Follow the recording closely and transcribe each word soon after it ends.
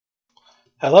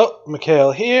Hello,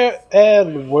 Mikhail here,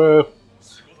 and we're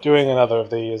doing another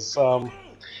of these.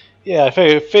 Yeah,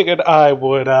 I figured I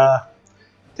would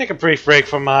take a brief break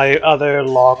from my other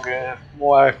longer,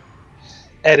 more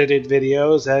edited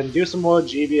videos and do some more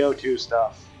GBO2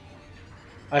 stuff.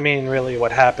 I mean, really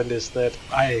what happened is that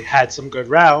I had some good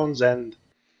rounds, and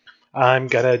I'm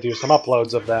gonna do some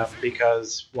uploads of them,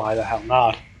 because why the hell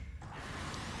not?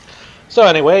 So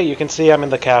anyway, you can see I'm in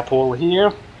the Kapool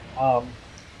here.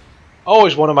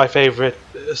 Always one of my favorite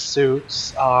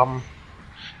suits.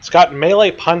 It's got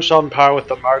melee punch on par with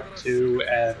the Mark II,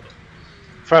 and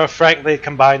frankly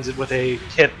combines it with a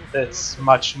kit that's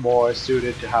much more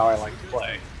suited to how I like to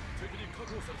play.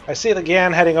 I see the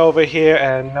Gan heading over here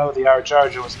and know the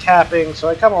Arjarja was capping, so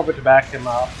I come over to back him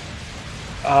up.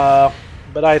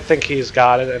 But I think he's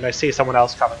got it, and I see someone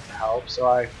else coming to help, so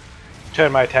I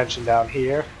turn my attention down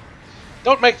here.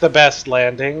 Don't make the best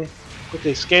landing.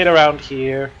 Quickly skate around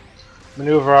here,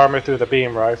 maneuver armor through the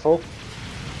beam rifle.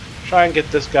 Try and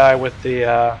get this guy with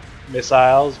the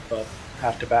missiles, but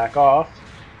have to back off.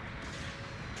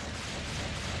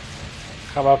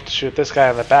 Come up to shoot this guy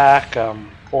in the back,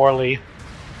 poorly.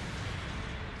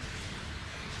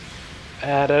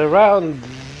 And around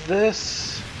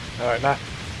this... Alright, not...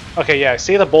 Okay, yeah, I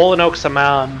see the Bolin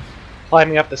Saman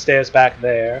climbing up the stairs back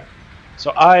there.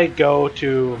 So I go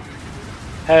to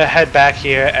head back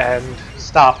here and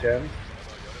stop him.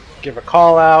 Give a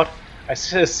call out. I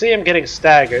see him getting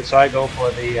staggered, so I go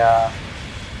for the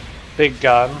big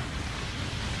gun.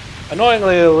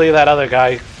 Annoyingly, that other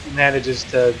guy manages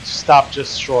to stop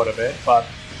just short of it, but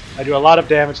I do a lot of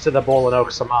damage to the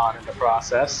Bolin Saman in the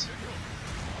process.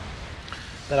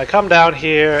 Then I come down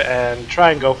here and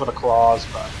try and go for the claws,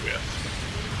 but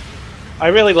I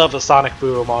really love the sonic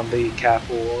boom on the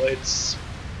Kapool.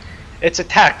 It's a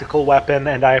tactical weapon,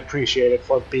 and I appreciate it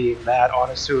for being that on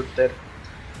a suit that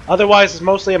otherwise is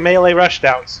mostly a melee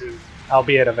rushdown suit,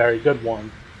 albeit a very good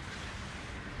one.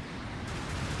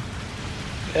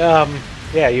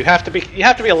 Yeah, you have to be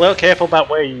a little careful about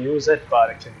where you use it, but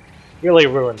it can really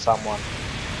ruin someone.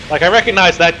 Like, I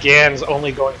recognize that Gan's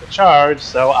only going to charge,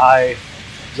 so I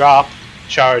drop,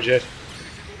 charge it,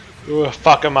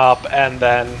 fuck him up, and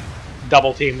then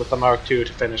double team with the Mark II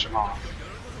to finish him off.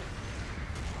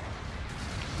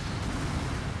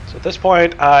 So at this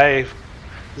point, I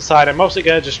decide I'm mostly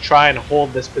going to just try and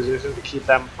hold this position to keep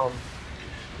them from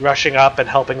rushing up and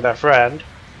helping their friend.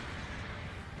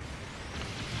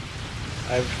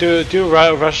 I do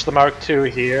rush the Mark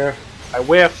II here. I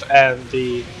whiff, and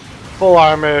the full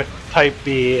armor Type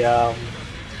B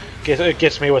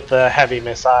gets me with the heavy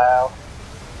missile.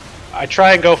 I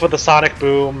try and go for the sonic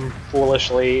boom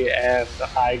foolishly, and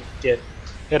I get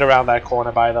hit around that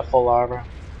corner by the full armor.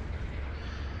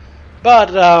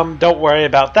 But don't worry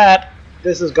about that.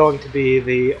 This is going to be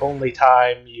the only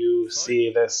time you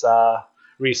see this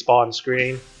respawn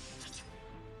screen.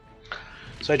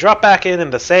 So I drop back in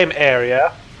the same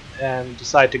area and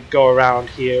decide to go around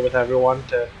here with everyone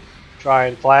to try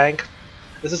and flank.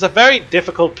 This is a very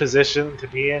difficult position to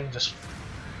be in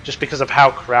just because of how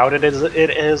crowded it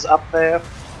is up there.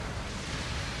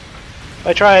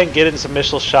 I try and get in some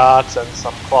missile shots and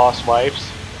some claw swipes.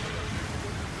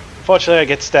 Unfortunately, I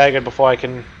get staggered before I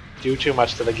can do too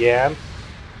much to the Gan.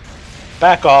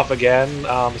 Back off again,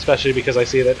 especially because I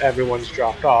see that everyone's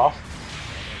dropped off.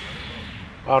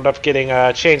 Wound up getting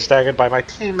chain staggered by my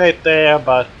teammate there,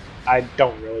 but I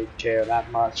don't really care that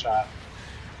much.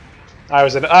 I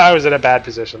was in a bad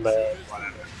position there.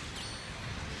 Whatever.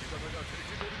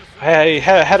 I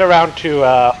head around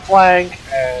to flank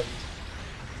and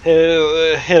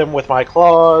hit him with my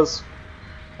claws.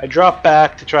 I drop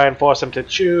back to try and force him to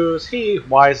choose. He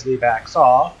wisely backs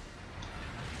off.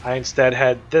 I instead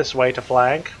head this way to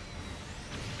flank.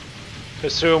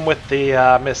 Pursue him with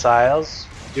the missiles.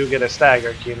 Do get a stagger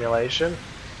accumulation.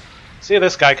 See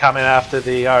this guy coming after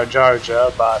the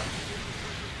Arjarja, but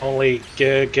only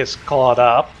gets clawed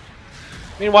up.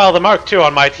 Meanwhile, the Mark II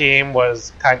on my team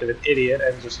was kind of an idiot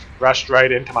and just rushed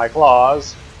right into my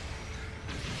claws.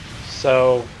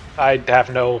 So I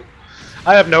have no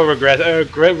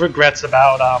regrets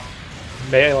about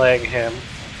meleeing him.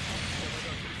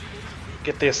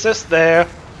 Get the assist there.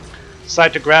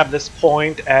 Decide to grab this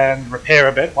point and repair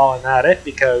a bit while I'm at it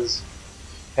because,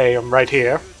 hey, I'm right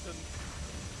here.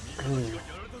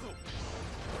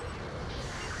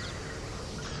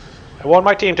 I want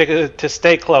my team to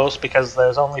stay close because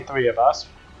there's only 3 of us.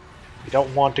 We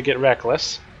don't want to get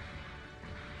reckless.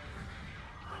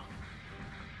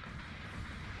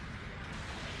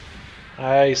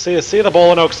 I see the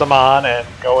Bolin Saman and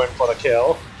go in for the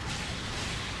kill.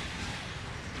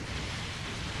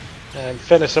 And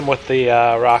finish him with the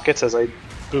rockets as I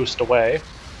boost away.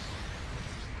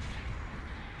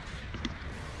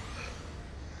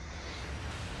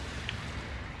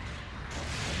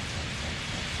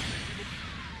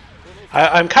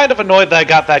 I'm kind of annoyed that I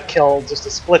got that kill just a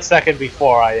split second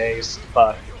before I aced,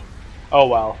 but oh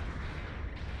well.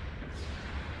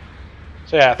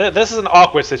 So yeah, this is an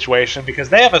awkward situation because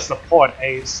they have a support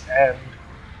ace, and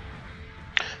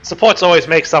supports always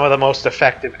make some of the most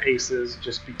effective aces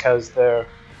just because they're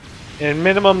in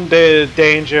minimum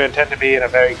danger and tend to be in a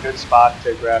very good spot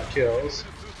to grab kills.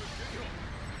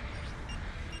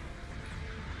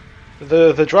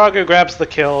 The Draugr grabs the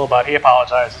kill, but he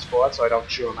apologizes for it, so I don't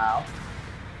chew him out.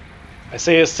 I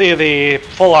see the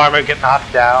full armor get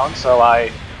knocked down, so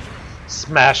I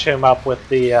smash him up with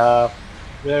the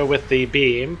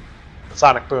beam, the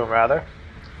sonic boom rather.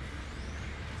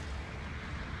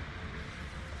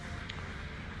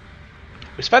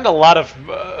 We spend a lot of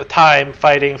time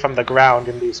fighting from the ground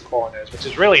in these corners, which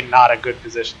is really not a good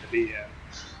position to be in.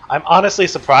 I'm honestly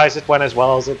surprised it went as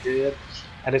well as it did,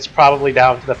 and it's probably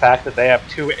down to the fact that they have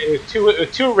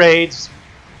two raids,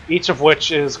 each of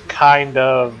which is kind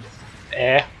of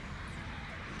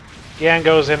Gan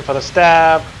goes in for the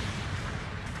stab.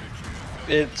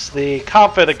 It's the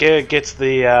Comfort that gets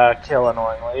the kill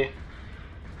annoyingly.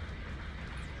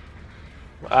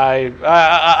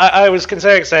 I was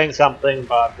considering saying something,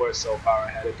 but we're so far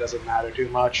ahead it doesn't matter too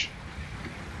much.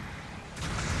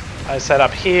 I set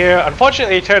up here.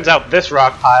 Unfortunately, it turns out this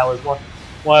rock pile is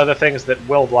one of the things that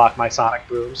will block my sonic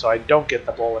boom, so I don't get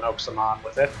the Bull and Oxamon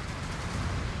with it.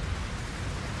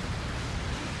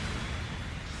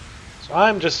 So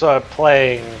I'm just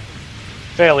playing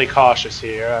fairly cautious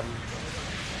here. I'm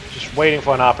just waiting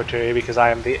for an opportunity because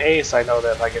I am the ace. I know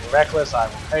that if I get reckless, I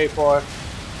will pay for it.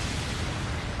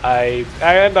 I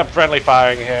end up friendly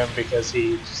firing him because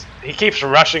he keeps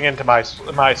rushing into my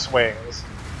swings.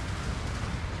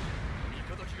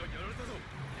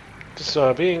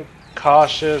 Just being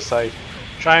cautious, I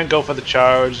try and go for the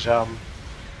charge,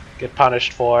 get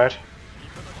punished for it.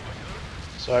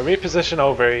 So I reposition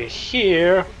over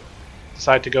here,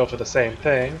 decide to go for the same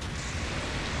thing.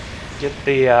 Get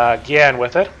the Gian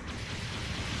with it.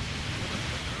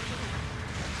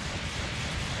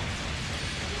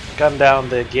 Gun down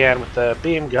the Gian with the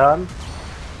beam gun.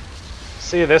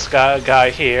 See this guy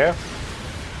here.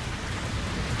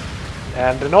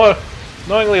 And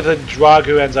annoyingly the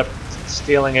Draugr ends up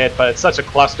stealing it, but it's such a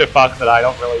clusterfuck that I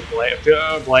don't really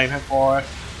blame him for it.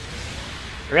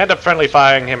 We end up friendly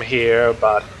firing him here,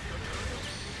 but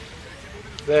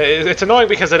it's annoying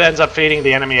because it ends up feeding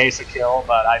the enemy ace a kill,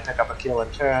 but I pick up a kill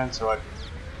in turn, so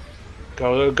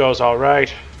it goes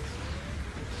alright.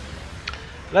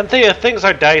 Then things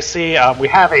are dicey. We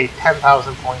have a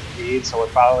 10,000 point lead, so we're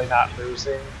probably not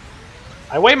losing.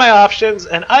 I weigh my options,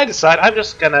 and I decide I'm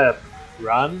just gonna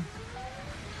run.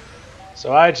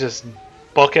 So I just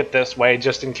book it this way,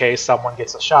 just in case someone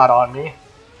gets a shot on me.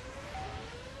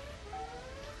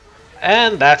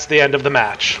 And that's the end of the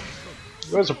match.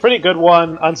 It was a pretty good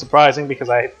one, unsurprising because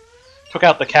I took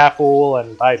out the Kapool,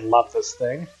 and I love this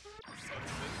thing.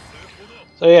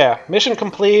 So yeah, mission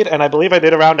complete, and I believe I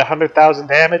did around 100,000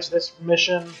 damage this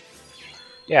mission.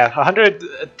 Yeah,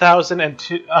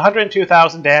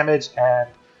 102,000 damage and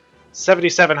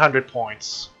 7,700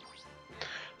 points.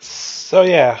 So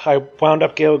yeah, I wound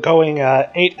up going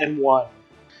 8-1.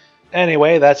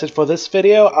 Anyway, that's it for this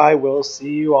video. I will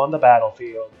see you on the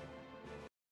battlefield.